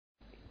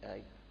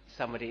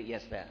somebody,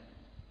 yes, there.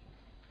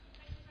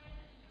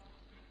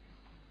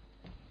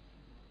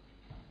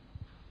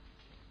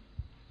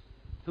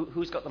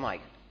 Who's got the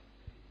mic?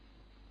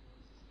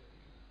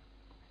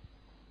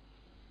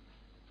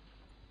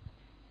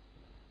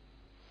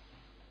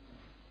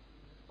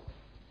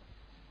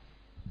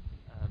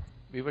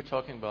 We were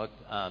talking about,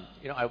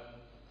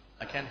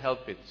 I can't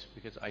help it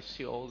because I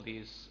see all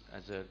these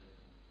as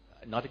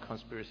not a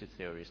conspiracy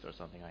theorist or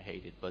something, I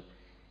hate it, but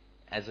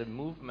as a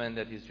movement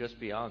that is just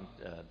beyond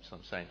some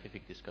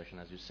scientific discussion,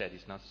 as you said,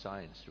 it's not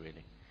science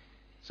really.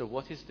 So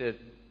what is the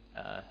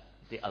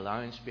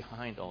alliance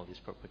behind all this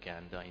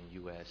propaganda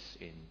in US,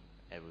 in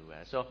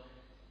everywhere? So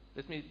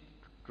let me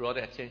draw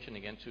the attention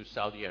again to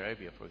Saudi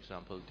Arabia, for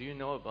example. Do you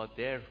know about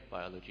their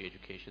biology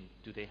education?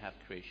 Do they have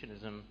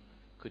creationism?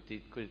 Could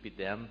it be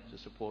them to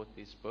support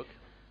this book?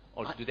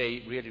 Or do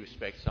they really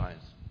respect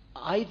science?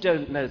 I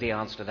don't know the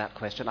answer to that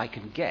question. I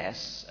can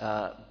guess,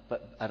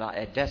 but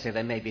I dare say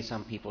there may be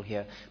some people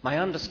here. My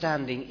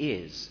understanding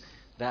is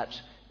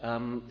that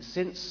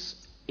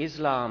since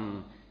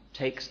Islam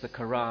takes the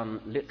Quran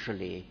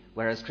literally,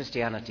 whereas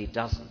Christianity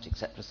doesn't,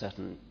 except for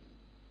certain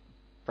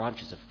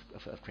branches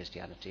of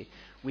Christianity,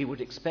 we would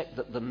expect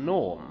that the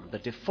norm, the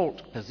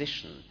default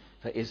position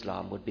for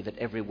Islam would be that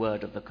every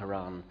word of the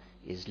Quran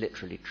is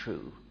literally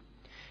true.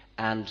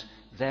 And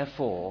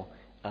therefore,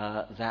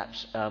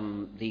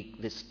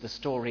 the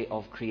story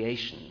of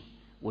creation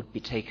would be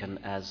taken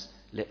as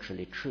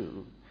literally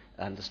true,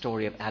 and the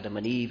story of Adam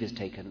and Eve is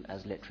taken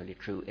as literally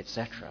true,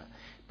 etc.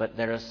 But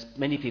there are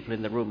many people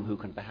in the room who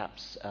can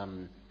perhaps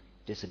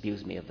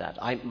disabuse me of that.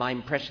 My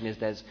impression is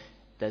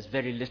there's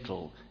very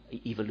little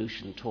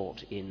evolution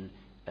taught in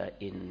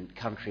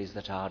countries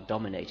that are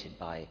dominated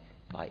by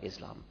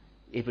Islam.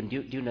 Ibn,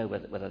 do you know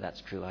whether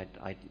that's true?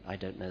 I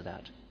don't know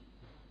that.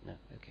 No,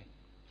 okay.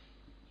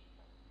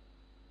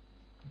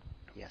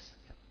 Yes.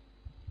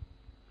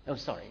 Oh,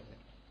 sorry.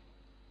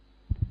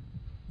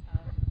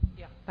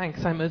 Yeah,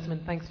 thanks. I'm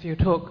Usman. Thanks for your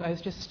talk. I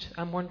was just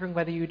wondering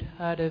whether you'd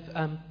heard of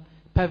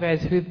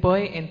Pervez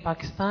Hudboy in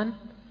Pakistan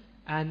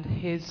and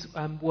his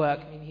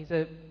work. I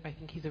mean, I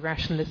think he's a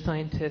rationalist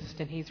scientist,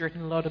 and he's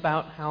written a lot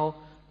about how,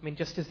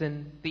 just as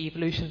in the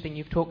evolution thing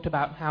you've talked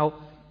about, how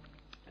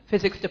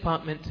physics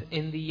department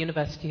in the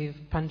University of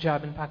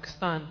Punjab in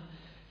Pakistan,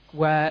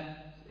 where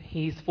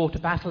he's fought a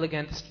battle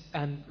against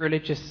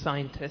religious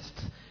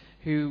scientists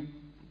who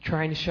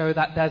try and show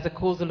that there's a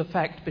causal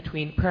effect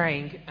between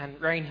praying and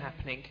rain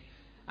happening.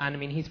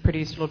 And he's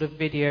produced a lot of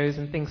videos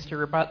and things to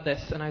rebut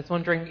this. And I was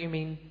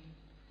wondering,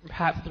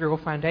 perhaps through a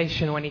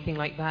foundation or anything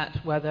like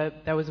that, whether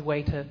there was a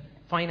way to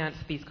finance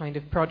these kind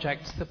of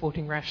projects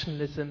supporting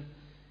rationalism.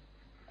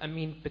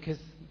 Because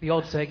the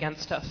odds are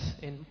against us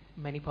in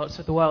many parts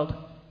of the world.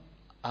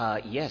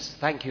 Yes,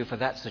 thank you for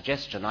that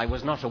suggestion. I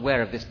was not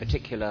aware of this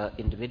particular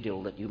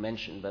individual that you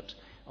mentioned, but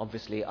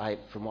obviously,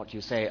 from what you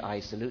say, I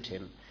salute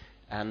him.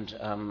 And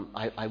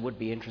I would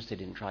be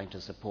interested in trying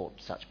to support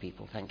such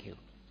people. Thank you.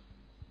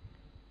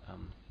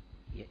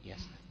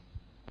 Yes.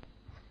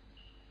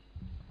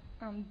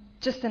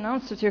 Just an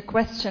answer to your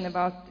question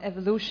about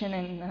evolution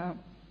in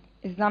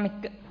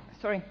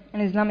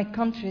Islamic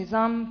countries.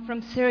 I'm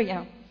from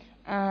Syria,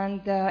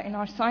 and in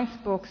our science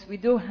books we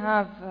do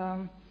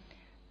have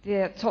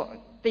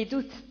they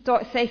do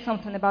say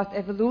something about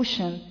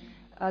evolution.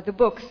 The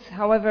books,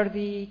 however,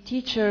 the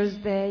teachers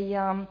they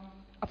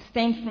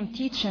abstain from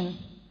teaching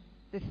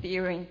the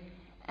theory,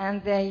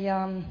 and they,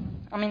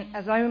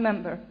 as I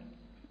remember,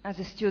 as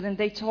a student,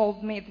 the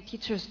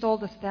teachers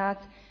told us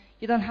that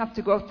you don't have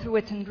to go through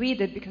it and read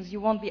it because you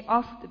won't be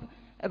asked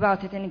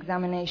about it in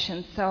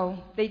examination. So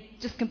they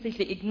just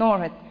completely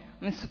ignore it.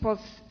 Suppose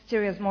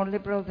Syria is more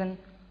liberal than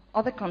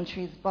other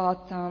countries,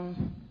 but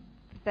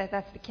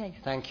that's the case.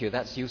 Thank you.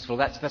 That's useful.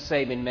 That's the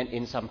same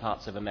in some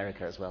parts of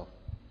America as well.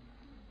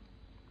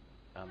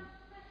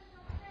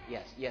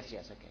 Yes.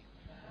 Okay.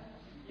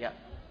 Yeah.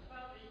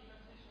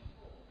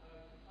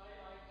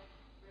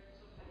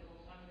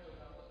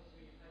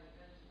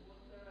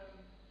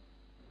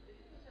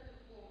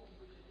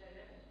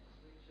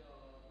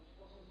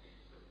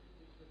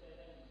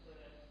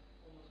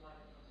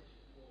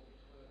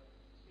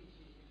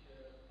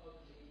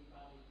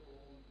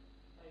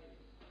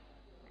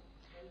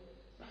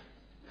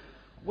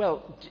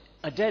 Well,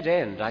 a dead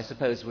end, I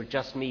suppose, would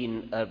just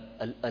mean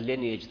a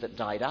lineage that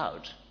died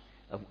out,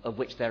 of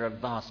which there are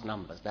vast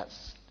numbers.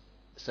 That's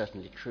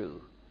certainly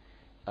true.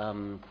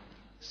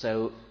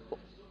 So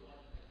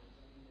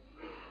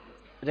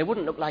they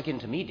wouldn't look like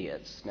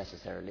intermediates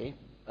necessarily,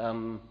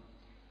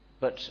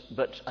 but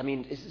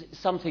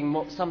something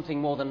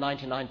more than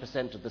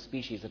 99% of the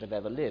species that have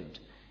ever lived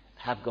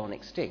have gone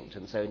extinct,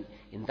 and so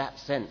in that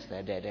sense,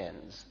 they're dead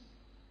ends.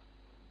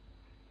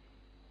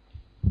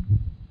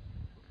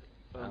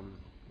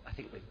 I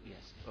think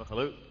yes.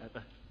 Hello?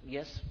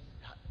 Yes?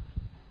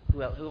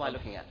 Who am I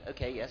looking at?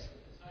 Okay, yes.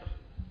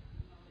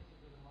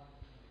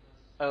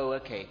 Oh,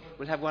 okay.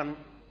 We'll have one.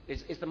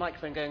 Is the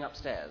microphone going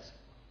upstairs?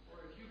 Or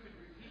if you could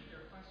repeat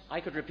your question.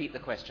 I could repeat the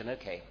question,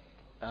 okay.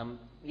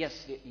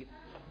 Yes.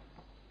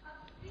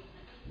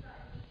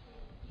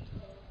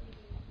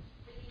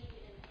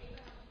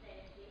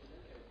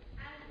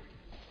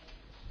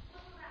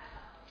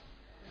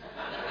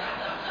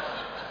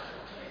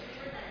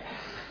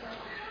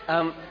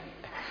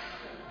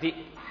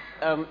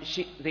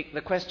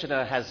 The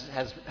questioner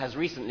has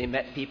recently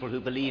met people who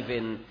believe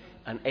in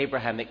an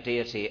Abrahamic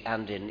deity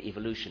and in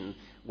evolution.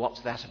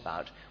 What's that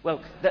about?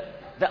 Well,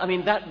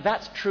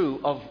 that's true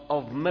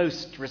of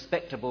most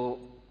respectable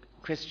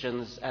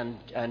Christians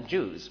and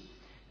Jews.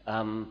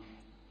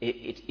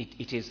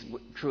 It is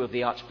true of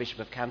the Archbishop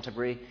of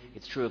Canterbury.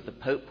 It's true of the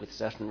Pope with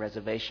certain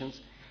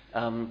reservations.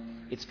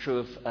 It's true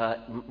of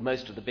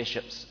most of the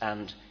bishops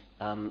and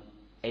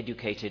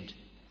educated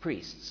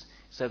priests.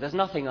 So there's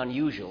nothing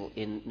unusual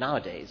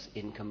nowadays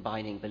in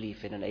combining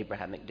belief in an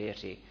Abrahamic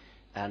deity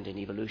and in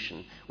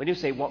evolution. When you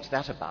say, what's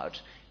that about?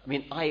 I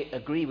mean, I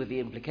agree with the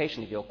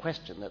implication of your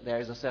question that there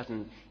is a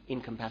certain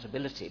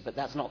incompatibility, but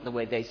that's not the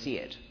way they see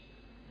it.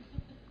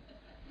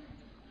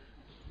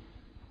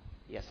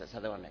 Yes, that's the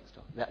other one next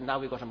door. Now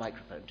we've got a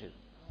microphone too.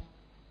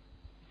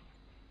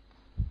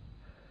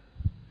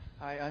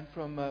 Hi, I'm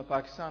from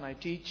Pakistan. I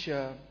teach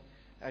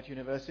at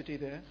university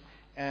there.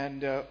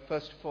 And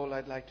first of all,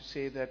 I'd like to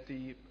say that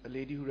the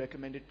lady who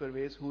recommended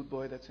Pervez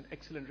Hoodboy, that's an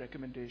excellent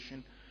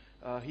recommendation.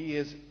 He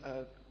is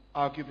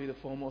arguably the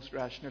foremost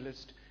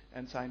rationalist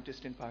and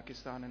scientist in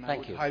Pakistan, and I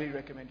would highly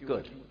recommend you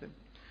working with him.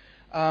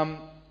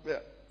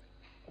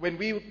 When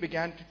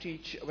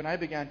I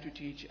began to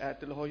teach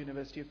at the Lahore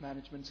University of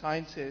Management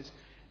Sciences,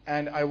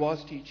 and I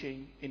was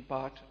teaching in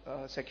part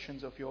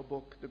sections of your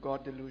book, The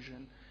God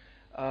Delusion,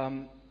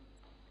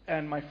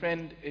 and my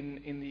friend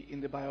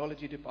in the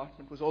biology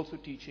department was also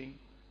teaching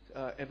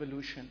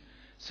evolution.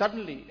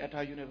 Suddenly, at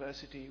our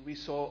university, we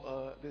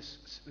saw this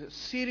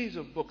series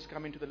of books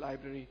come into the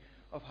library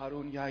of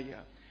Harun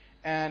Yahya.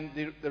 And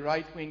the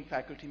right-wing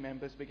faculty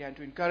members began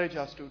to encourage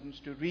our students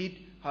to read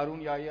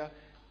Harun Yahya,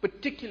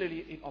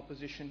 particularly in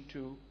opposition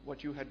to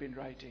what you had been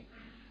writing.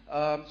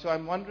 So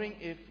I'm wondering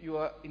if you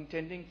are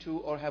intending to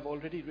or have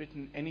already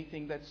written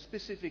anything that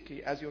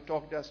specifically, as your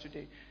talk does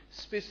today,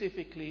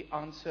 specifically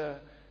answer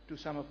to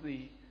some of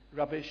the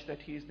rubbish that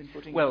he's been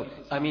putting. Well,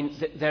 I mean,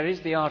 there is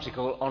the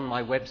article on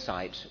my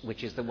website,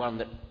 which is the one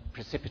that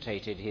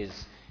precipitated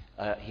his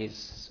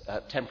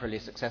temporarily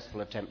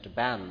successful attempt to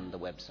ban the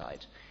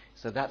website.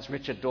 So that's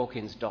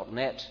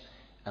richarddawkins.net,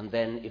 and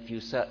then if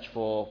you search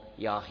for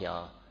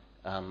Yahya,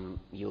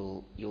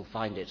 you'll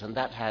find it. And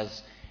that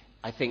has,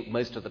 I think,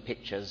 most of the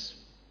pictures,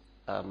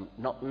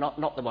 not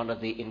the one of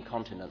the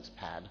incontinence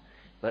pad,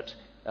 but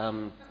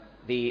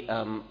the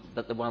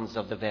ones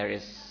of the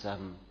various.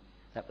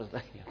 That was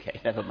okay.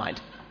 Never mind.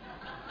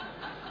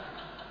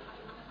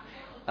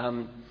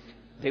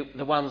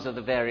 The ones of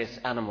the various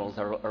animals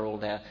are all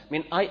there. I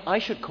mean, I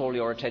should call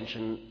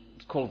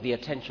the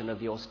attention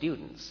of your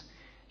students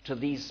to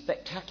these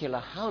spectacular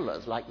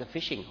howlers like the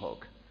fishing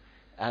hook,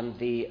 and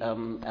the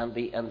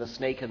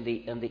snake and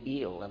the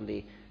eel and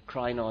the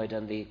crinoid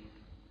and the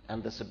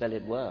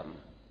sabellid worm.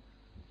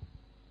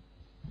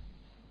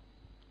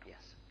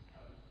 Yes.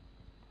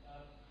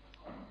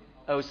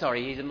 Oh,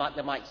 sorry, the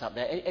mic's up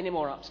there. Any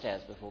more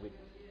upstairs before we?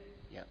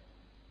 Yeah.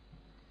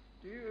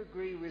 Do you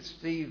agree with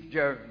Steve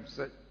Jones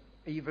that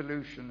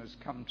evolution has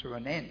come to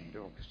an end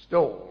or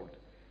stalled?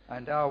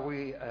 And are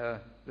we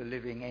the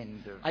living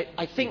end of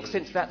I think evolution?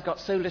 Since that's got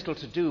so little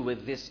to do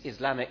with this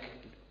Islamic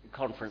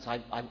conference,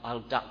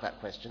 I'll duck that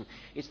question.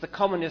 It's the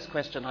commonest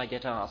question I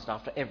get asked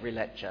after every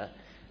lecture,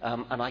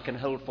 and I can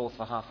hold forth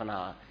for half an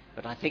hour.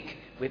 But I think,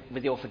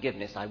 with your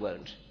forgiveness, I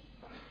won't.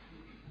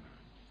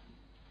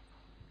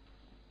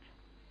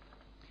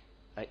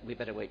 We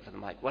better wait for the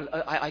mic. Well,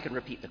 I can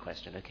repeat the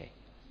question, okay.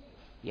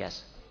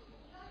 Yes.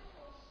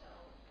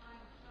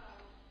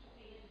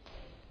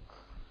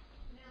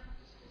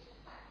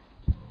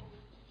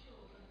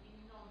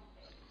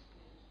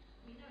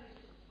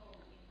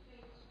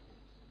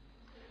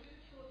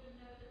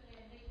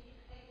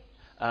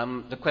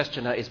 The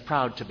questioner is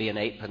proud to be an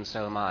ape, and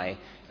so am I.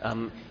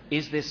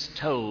 Is this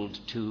told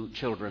to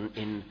children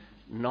in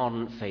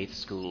non-faith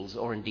schools,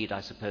 or indeed,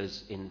 I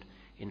suppose, in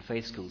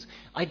faith schools?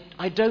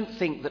 I don't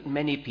think that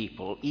many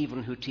people,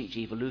 even who teach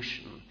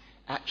evolution,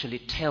 actually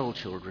tell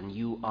children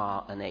you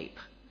are an ape.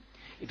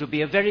 It would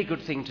be a very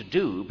good thing to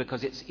do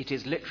because it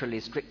is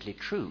literally strictly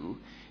true.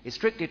 It's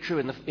strictly true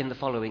in the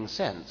following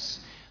sense.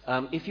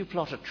 If you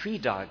plot a tree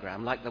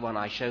diagram like the one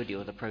I showed you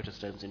of the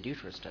protostomes and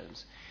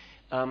deuterostomes,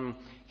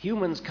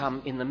 humans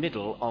come in the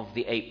middle of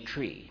the ape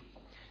tree.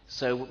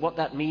 So what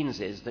that means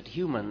is that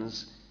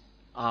humans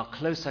are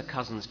closer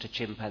cousins to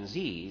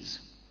chimpanzees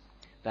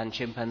than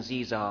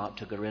chimpanzees are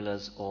to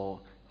gorillas or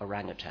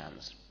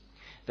orangutans.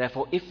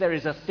 Therefore, if there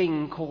is a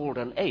thing called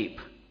an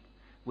ape,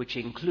 which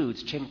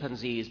includes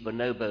chimpanzees,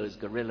 bonobos,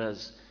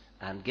 gorillas,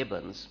 and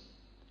gibbons,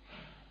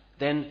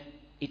 then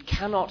it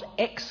cannot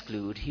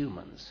exclude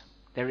humans.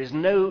 There is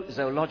no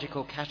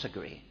zoological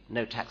category,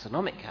 no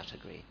taxonomic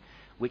category,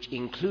 which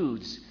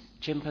includes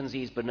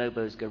chimpanzees,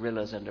 bonobos,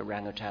 gorillas, and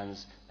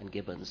orangutans and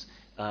gibbons,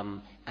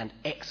 and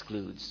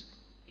excludes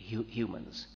humans.